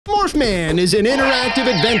Morphman is an interactive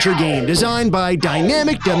adventure game designed by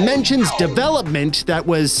Dynamic Dimensions Development that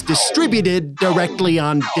was distributed directly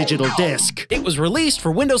on digital disc. It was released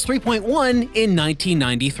for Windows 3.1 in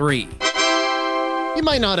 1993. You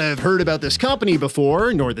might not have heard about this company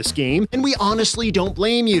before, nor this game, and we honestly don't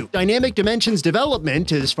blame you. Dynamic Dimensions Development,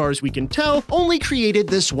 as far as we can tell, only created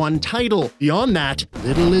this one title. Beyond that,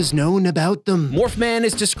 little is known about them. Morphman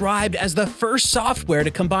is described as the first software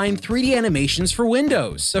to combine 3D animations for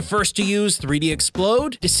Windows, the first to use 3D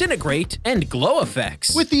explode, disintegrate, and glow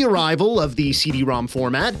effects. With the arrival of the CD-ROM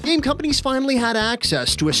format, game companies finally had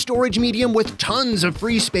access to a storage medium with tons of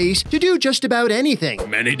free space to do just about anything.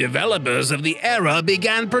 Many developers of the era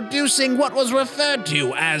began producing what was referred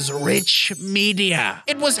to as rich media.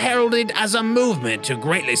 It was heralded as a movement to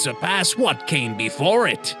greatly surpass what came before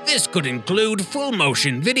it. This could include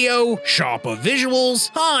full-motion video, sharper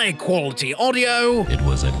visuals, high-quality audio. It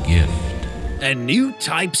was a gift. And new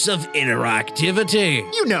types of interactivity.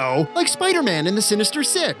 You know, like Spider-Man in the Sinister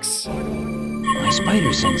Six. My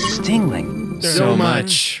spider sense is tingling. So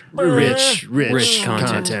much rich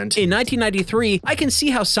content. In 1993, I can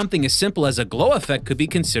see how something as simple as a glow effect could be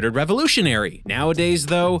considered revolutionary. Nowadays,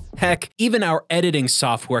 though, heck, even our editing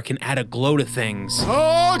software can add a glow to things.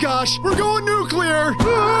 Oh gosh, we're going nuclear!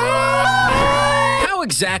 How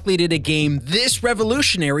exactly did a game this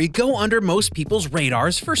revolutionary go under most people's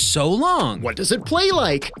radars for so long? What does it play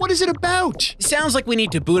like? What is it about? Sounds like we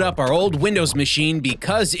need to boot up our old Windows machine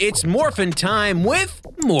because it's morphin' time with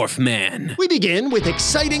Morphman. We begin with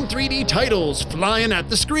exciting 3D titles flying at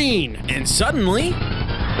the screen. And suddenly...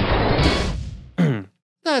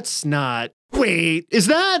 That's not... Wait, is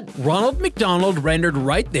that... Ronald McDonald rendered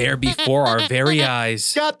right there before our very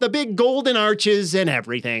eyes. Got the big golden arches and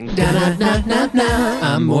everything.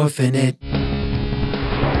 I'm morphing it.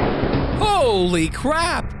 Holy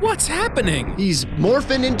crap! What's happening? He's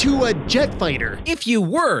morphing into a jet fighter. If you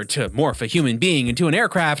were to morph a human being into an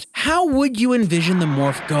aircraft, how would you envision the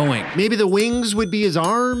morph going? Maybe the wings would be his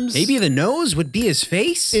arms? Maybe the nose would be his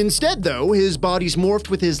face? Instead, though, his body's morphed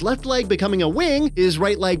with his left leg becoming a wing, his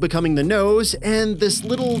right leg becoming the nose, and this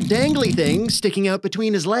little dangly thing sticking out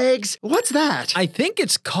between his legs. What's that? I think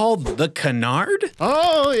it's called the canard?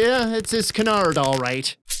 Oh, yeah, it's his canard, all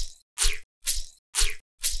right.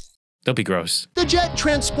 Don't be gross. The jet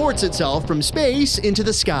transports itself from space into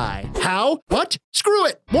the sky. How? What? Screw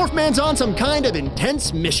it! Morphman's on some kind of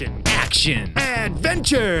intense mission. Action.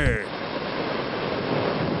 Adventure!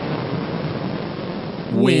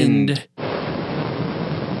 Wind.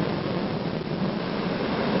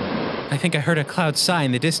 I think I heard a cloud sigh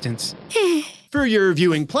in the distance. For your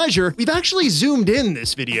viewing pleasure, we've actually zoomed in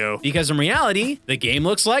this video. Because in reality, the game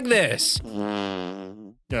looks like this.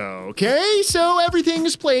 Okay, so everything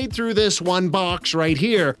is played through this one box right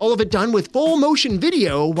here. All of it done with full motion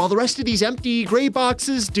video, while the rest of these empty gray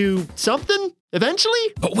boxes do something?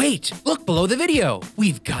 Eventually? But wait, look below the video.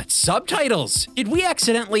 We've got subtitles. Did we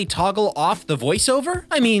accidentally toggle off the voiceover?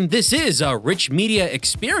 I mean, this is a rich media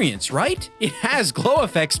experience, right? It has glow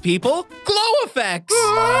effects, people. Glow effects!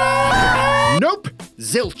 Nope.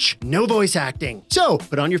 Zilch. No voice acting. So,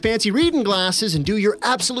 put on your fancy reading glasses and do your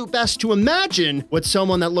absolute best to imagine what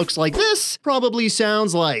someone that looks like this probably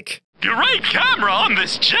sounds like. Great camera on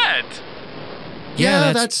this jet!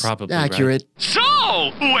 Yeah, that's probably accurate. Right.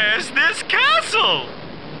 So, where's this castle?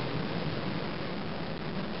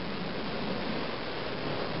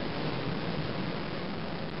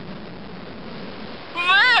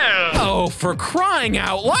 There! Oh, for crying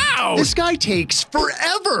out loud! This guy takes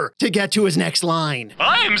forever to get to his next line.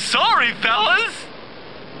 I'm sorry, fellas.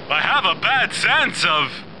 I have a bad sense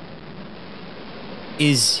of...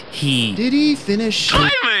 Is he... Did he finish...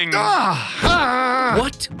 timing!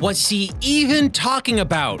 What was he even talking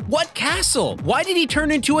about? What castle? Why did he turn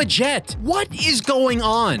into a jet? What is going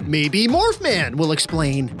on? Maybe Morphman will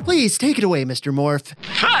explain. Please take it away, Mr. Morph.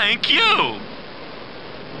 Thank you!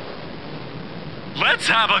 Let's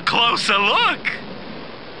have a closer look!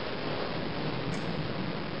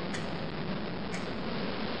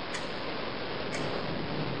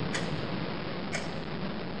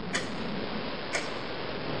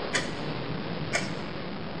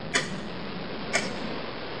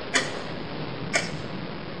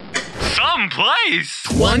 Someplace!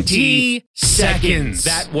 20 seconds.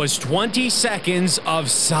 That was 20 seconds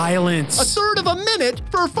of silence. A third of a minute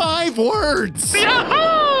for 5 words.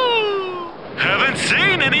 Yahoo! Haven't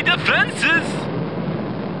seen any defenses.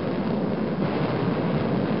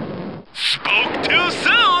 Spoke too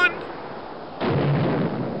soon.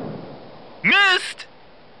 Missed.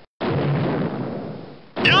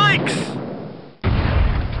 Yikes!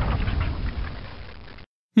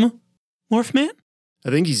 Morphman? I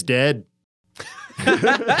think he's dead.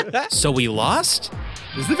 So we lost?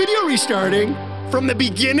 Is the video restarting? From the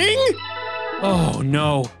beginning? Oh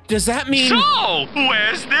no. Does that mean— So,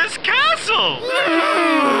 where's this castle?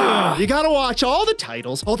 You gotta watch all the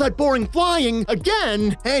titles, all that boring flying,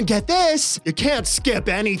 again, and get this, you can't skip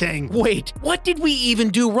anything. Wait, what did we even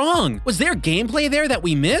do wrong? Was there gameplay there that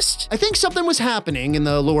we missed? I think something was happening in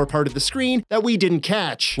the lower part of the screen that we didn't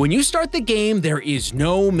catch. When you start the game, there is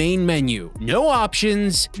no main menu, no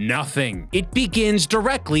options, nothing. It begins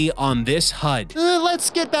directly on this HUD.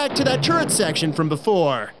 Let's get back to that turret section from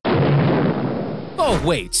before. Oh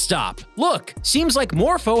wait, stop. Look, seems like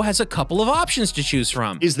Morpho has a couple of options to choose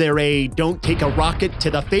from. Is there a don't take a rocket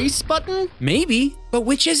to the face button? Maybe, but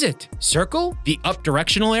which is it? Circle? The up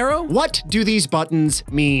directional arrow? What do these buttons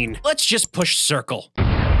mean? Let's just push circle.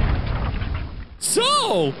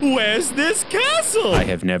 So, where's this castle? I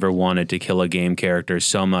have never wanted to kill a game character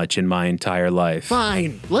so much in my entire life.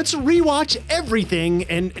 Fine, let's rewatch everything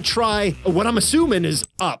and try what I'm assuming is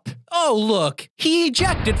up. Oh look, he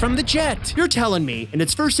ejected from the jet. You're telling me, in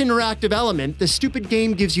its first interactive element, the stupid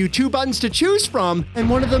game gives you 2 buttons to choose from, and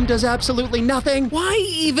one of them does absolutely nothing? Why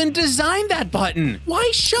even design that button? Why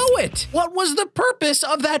show it? What was the purpose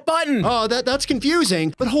of that button? Oh, that's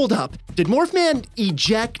confusing. But hold up, did Morphman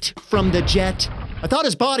eject from the jet? I thought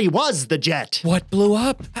his body was the jet. What blew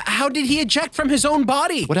up? How did he eject from his own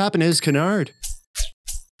body? What happened to his canard?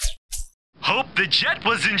 Hope the jet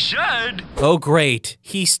was insured. Oh great,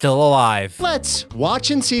 he's still alive. Let's watch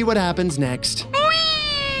and see what happens next.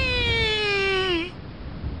 Whee!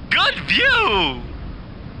 Good view.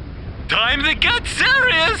 Time to get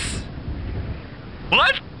serious.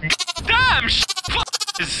 What? Damn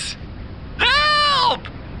is. Help!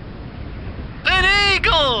 An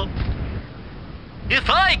eagle! If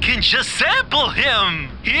I can just sample him!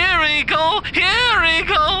 Here, eagle! Here,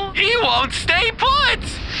 eagle! He won't stay put!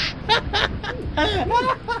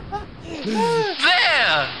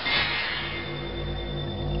 There!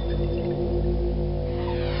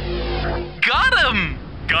 Got him!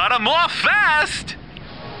 Got him off fast!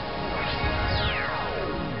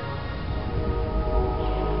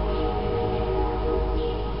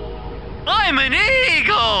 I'm an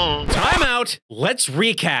eagle! Time out. Let's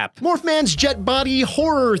recap. Morphman's jet body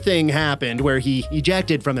horror thing happened where he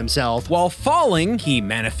ejected from himself, While falling, he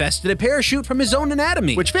manifested a parachute from his own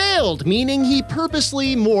anatomy. which failed, meaning he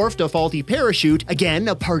purposely morphed a faulty parachute, again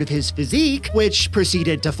a part of his physique, which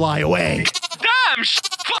proceeded to fly away. Damn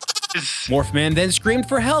Morphman then screamed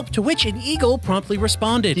for help, to which an eagle promptly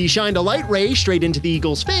responded. He shined a light ray straight into the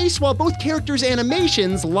eagle's face while both characters'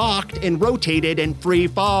 animations locked and rotated in free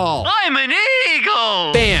fall. I'm an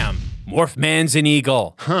eagle! Bam! Morphman's an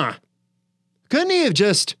eagle. Huh. Couldn't he have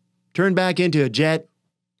just turned back into a jet?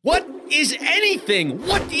 What is anything?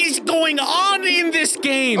 What is going on in this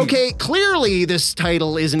game? Okay, clearly this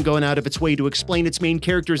title isn't going out of its way to explain its main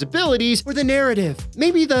character's abilities or the narrative.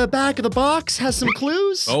 Maybe the back of the box has some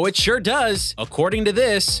clues? Oh, it sure does. According to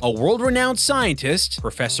this, a world-renowned scientist,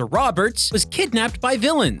 Professor Roberts, was kidnapped by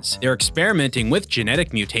villains. They're experimenting with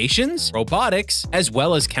genetic mutations, robotics, as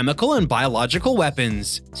well as chemical and biological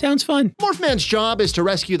weapons. Sounds fun. Morphman's job is to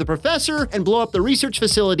rescue the professor and blow up the research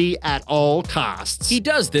facility at all costs. He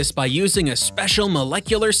does this by using a special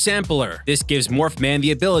molecular sampler. This gives Morphman the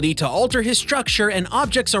ability to alter his structure and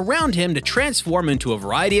objects around him to transform into a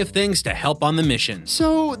variety of things to help on the mission.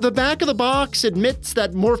 So the back of the box admits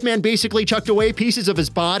that Morphman basically chucked away pieces of his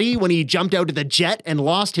body when he jumped out of the jet and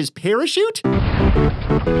lost his parachute?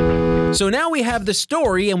 So now we have the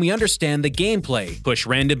story and we understand the gameplay. Push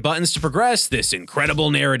random buttons to progress this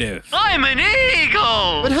incredible narrative. I'm an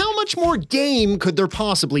eagle! But how much more game could there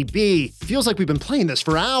possibly be? It feels like we've been playing this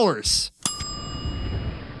for hours.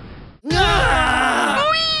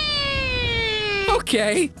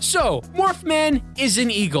 Okay, so Morphman is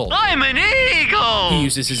an eagle. I'm an eagle! He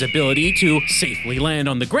uses his ability to safely land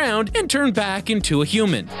on the ground and turn back into a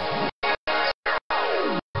human.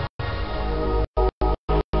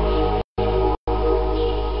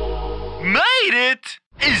 Made it!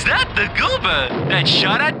 Is that the goober that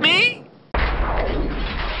shot at me?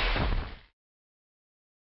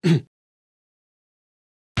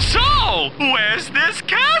 So, where's this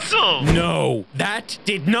castle? No, that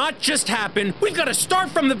did not just happen. We've got to start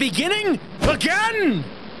from the beginning again.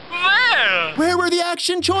 There! Where were the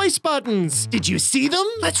action choice buttons? Did you see them?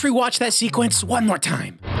 Let's rewatch that sequence one more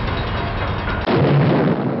time.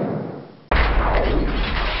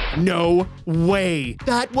 No way.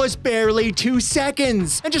 That was barely 2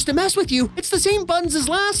 seconds. And just to mess with you, it's the same buttons as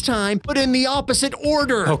last time, but in the opposite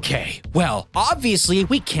order. Okay, well, obviously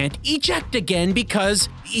we can't eject again because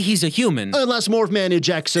he's a human. Unless Morphman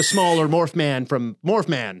ejects a smaller Morphman from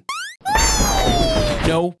Morphman.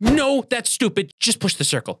 No, that's stupid. Just push the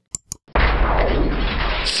circle.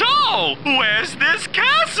 So, where's this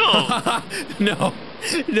castle?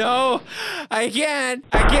 No, I can't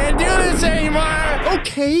do this anymore.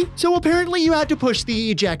 Okay, so apparently you had to push the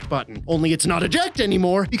eject button. Only it's not eject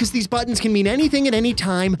anymore because these buttons can mean anything at any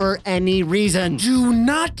time for any reason. Do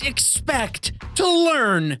not expect to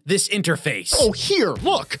learn this interface. Oh, here,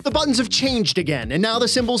 look. The buttons have changed again, and now the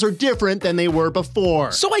symbols are different than they were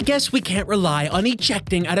before. So I guess we can't rely on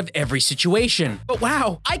ejecting out of every situation. But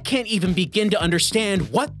wow, I can't even begin to understand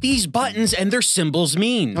what these buttons and their symbols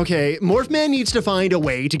mean. Okay, Morphman needs to find a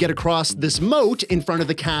way to get across this moat in front of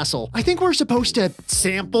the castle. I think we're supposed to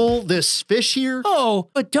sample this fish here. Oh,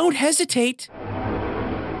 but don't hesitate.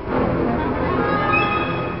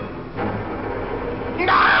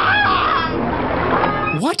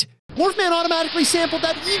 What? Morphman automatically sampled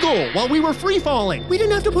that eagle while we were free-falling. We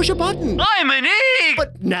didn't have to push a button. I'm an egg!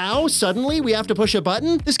 But now, suddenly, we have to push a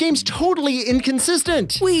button? This game's totally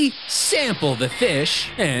inconsistent. We sample the fish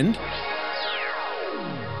and...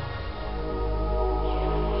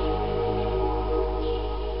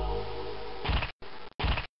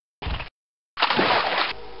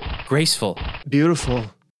 graceful. Beautiful.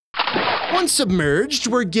 Once submerged,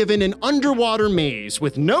 we're given an underwater maze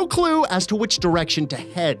with no clue as to which direction to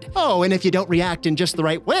head. Oh, and if you don't react in just the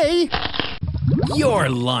right way... your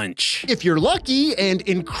lunch. If you're lucky and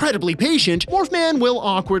incredibly patient, Morphman will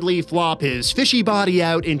awkwardly flop his fishy body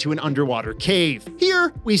out into an underwater cave.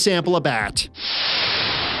 Here, we sample a bat.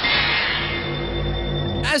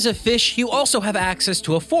 As a fish, you also have access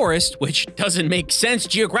to a forest, which doesn't make sense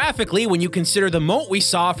geographically when you consider the moat we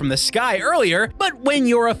saw from the sky earlier, but when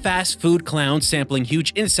you're a fast food clown sampling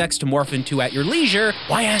huge insects to morph into at your leisure,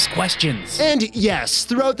 why ask questions? And yes,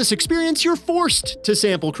 throughout this experience, you're forced to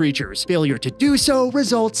sample creatures. Failure to do so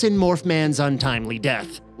results in Morphman's untimely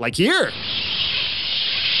death. Like here.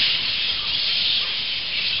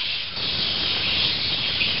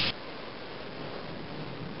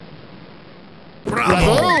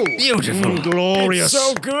 Bravo! Beautiful. Glorious.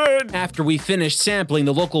 So good! After we finish sampling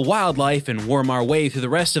the local wildlife and worm our way through the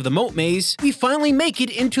rest of the moat maze, we finally make it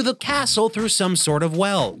into the castle through some sort of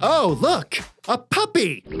well. Oh, look! A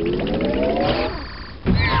puppy!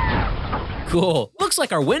 Cool. Looks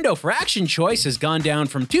like our window for action choice has gone down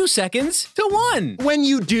from 2 seconds to 1. When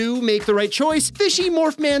you do make the right choice, Fishy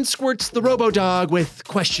Morphman squirts the Robo-Dog with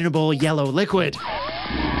questionable yellow liquid.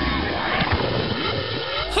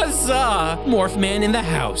 Huzzah! Morphman in the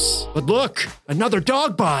house. But look, another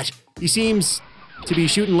dog bot. He seems to be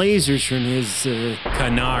shooting lasers from his,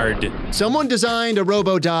 canard. Someone designed a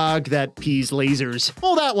Robo-Dog that pees lasers.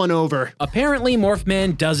 Pull that one over. Apparently,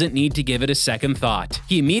 Morphman doesn't need to give it a second thought.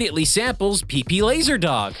 He immediately samples PP Laser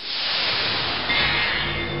Dog.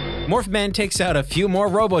 Morphman takes out a few more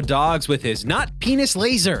Robo-Dogs with his not penis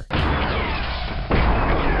laser.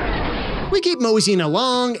 We keep moseying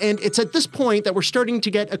along, and it's at this point that we're starting to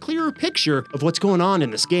get a clearer picture of what's going on in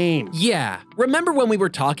this game. Yeah, remember when we were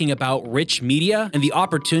talking about rich media and the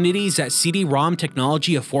opportunities that CD-ROM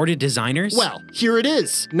technology afforded designers? Well, here it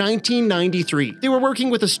is, 1993. They were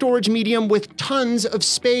working with a storage medium with tons of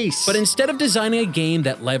space. But instead of designing a game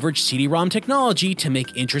that leveraged CD-ROM technology to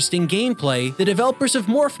make interesting gameplay, the developers of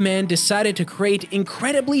Morphman decided to create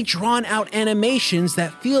incredibly drawn-out animations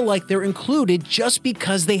that feel like they're included just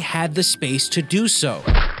because they had the space to do so.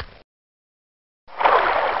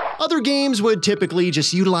 Other games would typically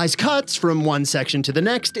just utilize cuts from one section to the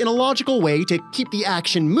next in a logical way to keep the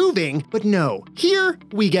action moving, but no, here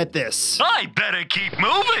we get this. I better keep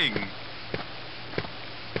moving!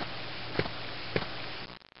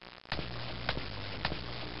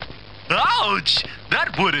 Ouch!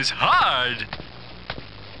 That wood is hard!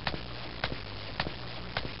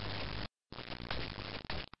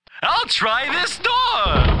 I'll try this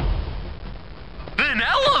door! An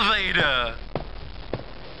elevator!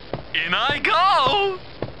 In I go!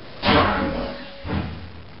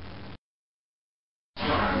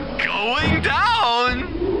 Going down!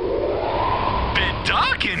 Bit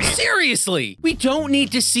dark in here! Seriously, we don't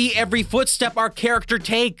need to see every footstep our character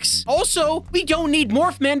takes. Also, we don't need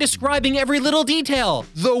Morphman describing every little detail.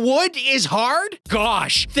 The wood is hard?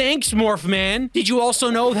 Gosh, thanks, Morphman. Did you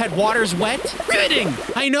also know that water's wet? Riveting,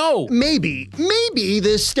 I know. Maybe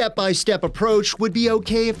this step-by-step approach would be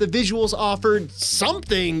okay if the visuals offered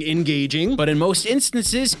something engaging. But in most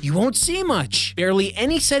instances, you won't see much. Barely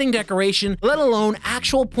any setting decoration, let alone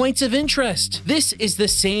actual points of interest. This is the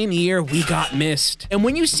same year we got Myst. And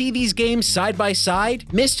when you see these games side by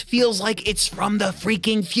side, Myst feels like it's from the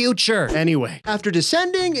freaking future. Anyway, after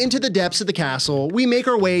descending into the depths of the castle, we make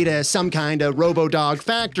our way to some kind of robo-dog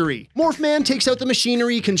factory. Morphman takes out the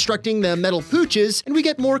machinery constructing the metal pooches, and we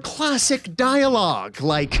get more classic dialogue,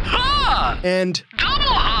 like Ha! and Double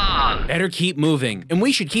ha! Better keep moving, and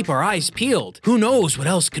we should keep our eyes peeled. Who knows what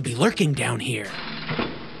else could be lurking down here?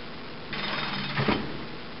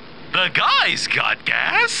 The guy's got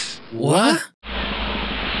gas? What?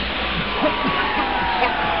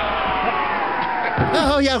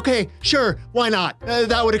 oh yeah, okay, sure, why not?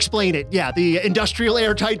 That would explain it. Yeah, the industrial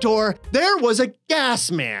airtight door. There was a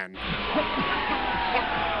gas man.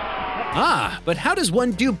 Ah, but how does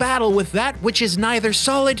one do battle with that which is neither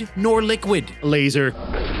solid nor liquid? Laser.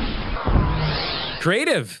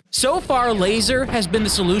 Creative. So far, laser has been the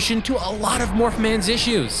solution to a lot of Morphman's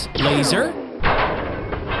issues. Laser?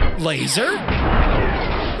 Laser?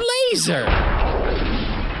 Laser!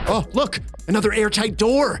 Oh, look, another airtight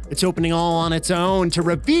door. It's opening all on its own to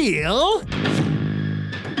reveal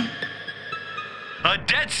A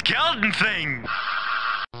dead skeleton thing!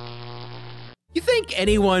 You think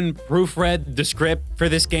anyone proofread the script for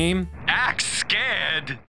this game? Act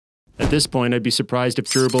scared! At this point, I'd be surprised if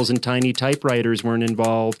gerbils and tiny typewriters weren't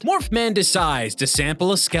involved. Morphman decides to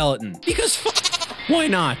sample a skeleton. Because why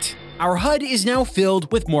not? Our HUD is now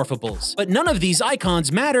filled with morphables, but none of these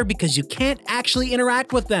icons matter because you can't actually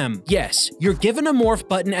interact with them. Yes, you're given a morph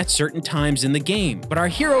button at certain times in the game, but our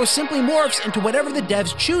hero simply morphs into whatever the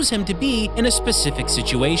devs choose him to be in a specific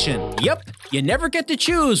situation. Yep, you never get to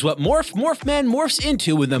choose what Morphman morphs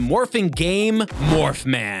into in the morphing game,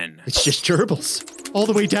 Morphman. It's just gerbils, all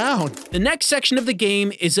the way down. The next section of the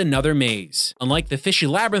game is another maze. Unlike the fishy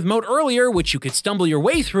labyrinth mode earlier, which you could stumble your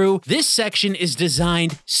way through, this section is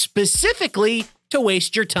designed specifically to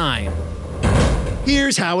waste your time.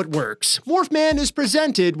 Here's how it works. Morphman is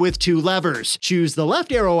presented with two levers. Choose the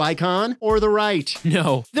left arrow icon or the right.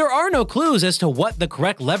 No, there are no clues as to what the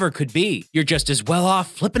correct lever could be. You're just as well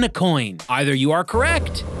off flipping a coin. Either you are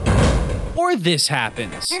correct, or this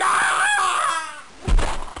happens.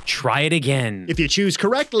 Try it again. If you choose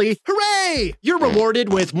correctly, hooray! You're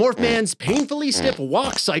rewarded with Morphman's painfully stiff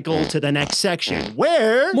walk cycle to the next section,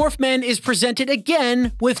 where Morphman is presented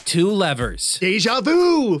again with two levers. Deja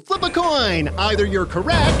vu! Flip a coin! Either you're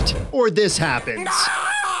correct, or this happens.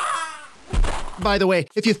 By the way,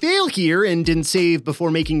 if you fail here and didn't save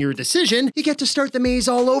before making your decision, you get to start the maze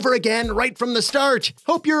all over again right from the start.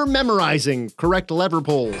 Hope you're memorizing correct lever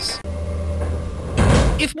pulls.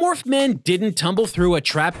 If Morphman didn't tumble through a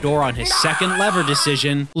trapdoor on his second lever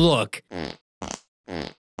decision, look.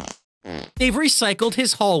 They've recycled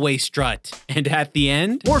his hallway strut. And at the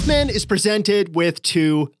end, Morphman is presented with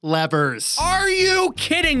two levers. are you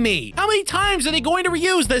kidding me? How many times are they going to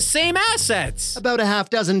reuse the same assets? About a half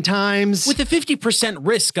dozen times. With a 50%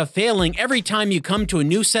 risk of failing every time you come to a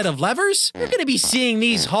new set of levers, you're gonna be seeing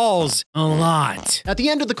these halls a lot. At the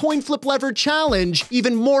end of the coin flip lever challenge,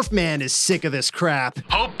 even Morphman is sick of this crap.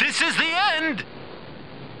 Hope this is the end!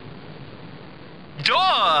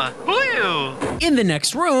 Door! Whew! In the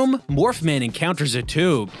next room, Morphman encounters a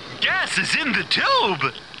tube. Gas is in the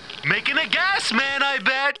tube! Making a gas man, I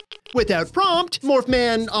bet! Without prompt,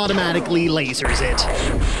 Morphman automatically lasers it.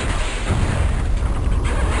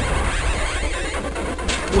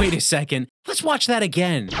 Wait a second, let's watch that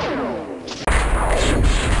again.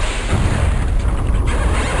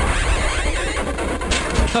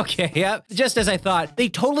 Okay, yep, just as I thought, they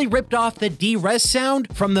totally ripped off the Rerez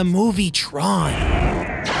sound from the movie Tron.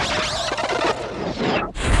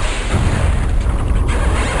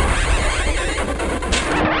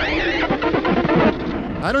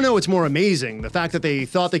 I don't know what's more amazing, the fact that they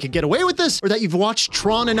thought they could get away with this, or that you've watched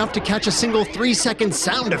Tron enough to catch a single 3-second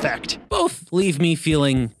sound effect. Both leave me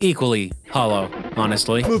feeling equally hollow,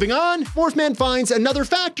 honestly. Moving on, Morphman finds another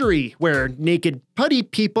factory, where naked putty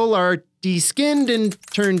people are de-skinned and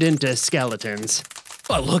turned into skeletons.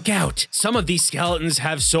 But look out, some of these skeletons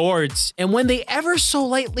have swords, and when they ever so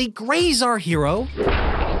lightly graze our hero,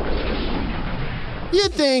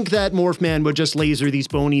 You'd think that Morphman would just laser these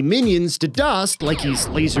bony minions to dust like he's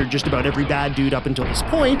lasered just about every bad dude up until this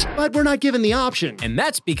point, but we're not given the option. And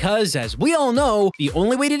that's because, as we all know, the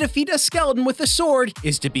only way to defeat a skeleton with a sword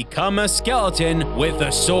is to become a skeleton with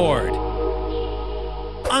a sword.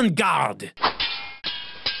 En garde!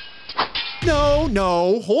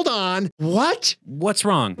 No, hold on. What? What's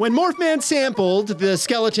wrong? When Morphman sampled the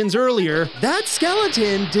skeletons earlier, that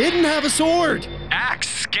skeleton didn't have a sword. Act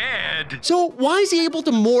scared. So why is he able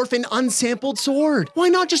to morph an unsampled sword? Why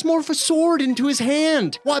not just morph a sword into his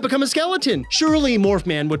hand? Why become a skeleton? Surely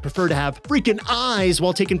Morphman would prefer to have freaking eyes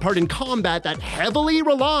while taking part in combat that heavily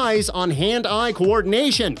relies on hand-eye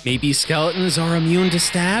coordination. Maybe skeletons are immune to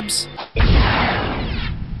stabs?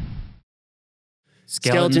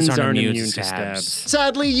 Skeletons aren't immune to stabs.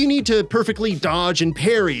 Sadly, you need to perfectly dodge and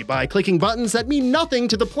parry by clicking buttons that mean nothing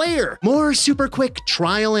to the player. More super quick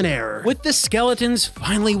trial and error. With the skeletons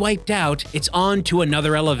finally wiped out, it's on to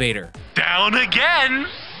another elevator. Down again.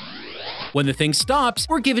 When the thing stops,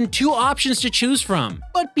 we're given two options to choose from.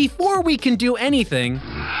 But before we can do anything...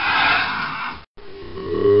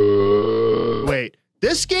 Wait.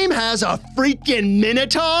 This game has a freaking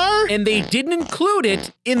Minotaur? And they didn't include it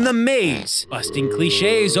in the maze. Busting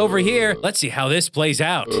cliches over here. Let's see how this plays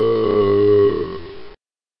out.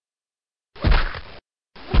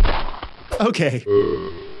 Okay.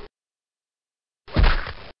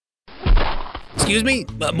 Excuse me,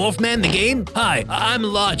 Morphman, the game? Hi, I'm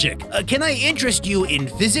Logic. Can I interest you in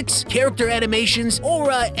physics, character animations,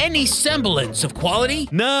 or any semblance of quality?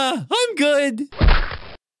 Nah, I'm good.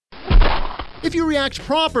 If you react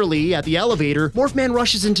properly at the elevator, Morphman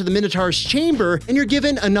rushes into the Minotaur's chamber, and you're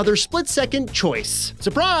given another split-second choice.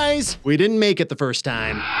 Surprise! We didn't make it the first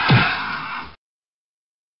time.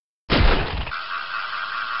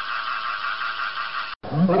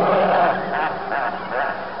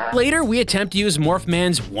 Later, we attempt to use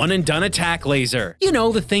Morphman's one-and-done attack laser. You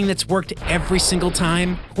know, the thing that's worked every single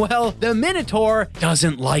time? Well, the Minotaur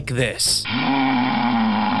doesn't like this.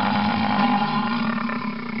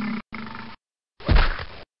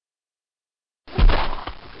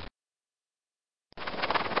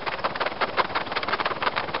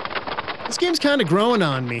 This game's kind of growing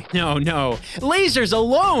on me. No. Lasers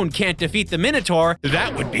alone can't defeat the Minotaur.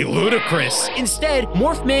 That would be ludicrous. Instead,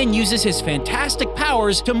 Morphman uses his fantastic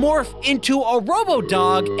powers to morph into a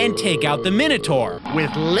robo-dog and take out the Minotaur.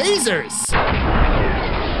 With lasers!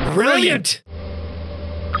 Brilliant!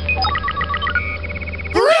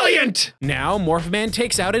 Brilliant! Now, Morphman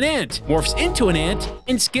takes out an ant, morphs into an ant,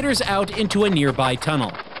 and skitters out into a nearby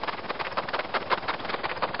tunnel.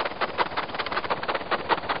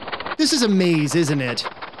 This is a maze, isn't it?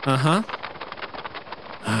 Uh-huh.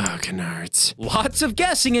 Oh, canards. Lots of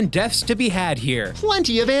guessing and deaths to be had here.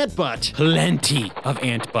 Plenty of ant butt. Plenty of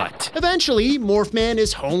ant butt. Eventually, Morphman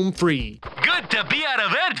is home free. Good to be out of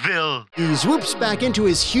Antville. He swoops back into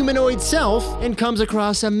his humanoid self and comes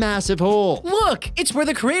across a massive hole. Look, it's where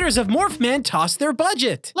the creators of Morphman tossed their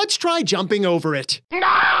budget. Let's try jumping over it.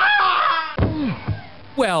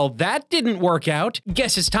 Well, that didn't work out.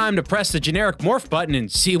 Guess it's time to press the generic morph button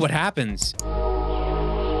and see what happens.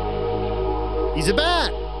 He's a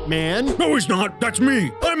bat, man. No, he's not. That's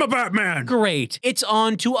me. I'm a Batman. Great. It's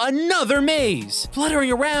on to another maze.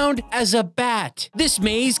 Fluttering around as a bat. This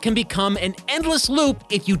maze can become an endless loop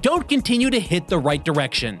if you don't continue to hit the right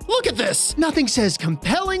direction. Look at this. Nothing says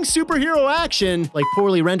compelling superhero action like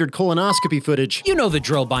poorly rendered colonoscopy footage. You know the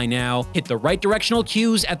drill by now. Hit the right directional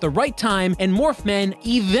cues at the right time, and Morphman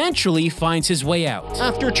eventually finds his way out.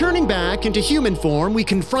 After turning back into human form, we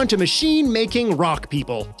confront a machine making rock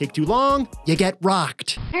people. Take too long, you get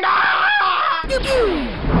rocked. Pew pew!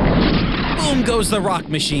 Boom goes the rock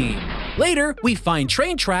machine. Later, we find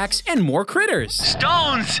train tracks and more critters.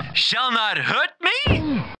 Stones shall not hurt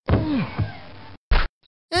me.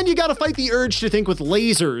 And you gotta fight the urge to think with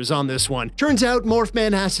lasers on this one. Turns out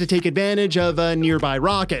Morphman has to take advantage of a nearby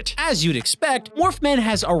rocket. As you'd expect, Morphman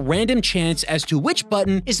has a random chance as to which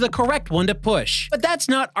button is the correct one to push. But that's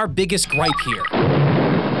not our biggest gripe here.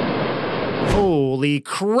 Holy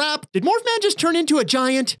crap! Did Morphman just turn into a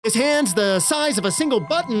giant? His hand's the size of a single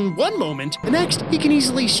button one moment. The next, he can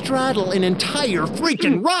easily straddle an entire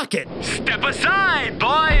freaking rocket. Step aside,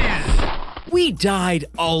 boys. We died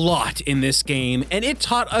a lot in this game, and it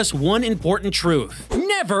taught us one important truth.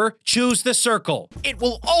 Never choose the circle. It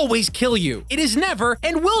will always kill you. It is never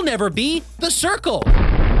and will never be the circle.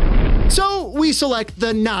 So we select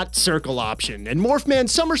the not circle option, and Morphman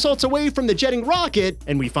somersaults away from the jetting rocket,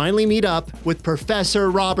 and we finally meet up with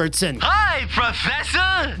Professor Robertson. Hi,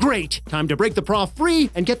 Professor! Great! Time to break the prof free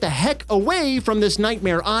and get the heck away from this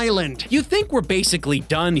nightmare island. You think we're basically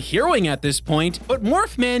done heroing at this point, but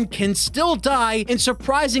Morphman can still die in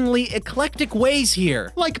surprisingly eclectic ways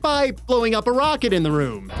here. Like by blowing up a rocket in the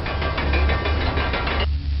room.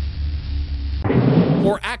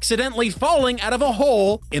 Or accidentally falling out of a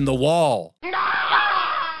hole in the wall.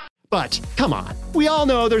 But come on, we all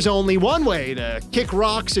know there's only one way to kick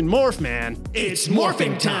rocks in Morphman. It's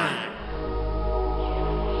morphing time!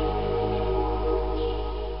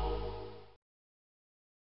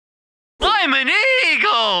 I'm an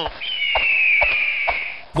eagle!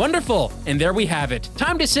 Wonderful, and there we have it.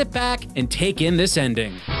 Time to sit back and take in this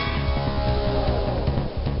ending.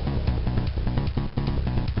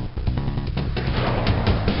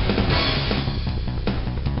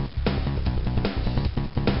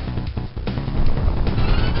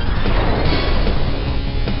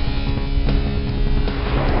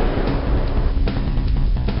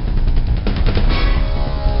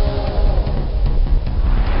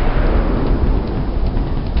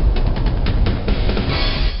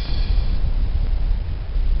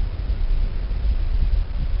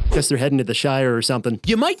 Guess they're heading to the Shire or something.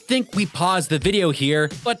 You might think we paused the video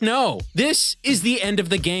here, but no. This is the end of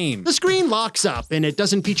the game. The screen locks up and it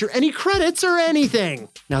doesn't feature any credits or anything.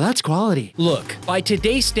 Now that's quality. Look, by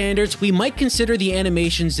today's standards, we might consider the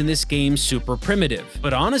animations in this game super primitive.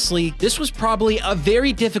 But honestly, this was probably a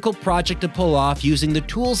very difficult project to pull off using the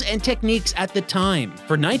tools and techniques at the time.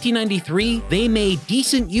 For 1993, they made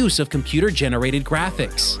decent use of computer-generated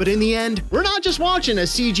graphics. But in the end, we're not just watching a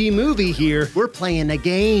CG movie here, we're playing a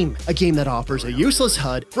game. A game that offers a useless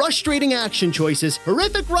HUD, frustrating action choices,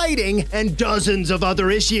 horrific writing, and dozens of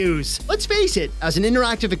other issues. Let's face it, as an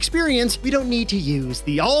interactive experience, we don't need to use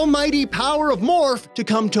the almighty power of Morph to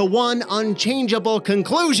come to one unchangeable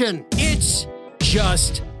conclusion. It's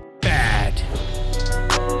just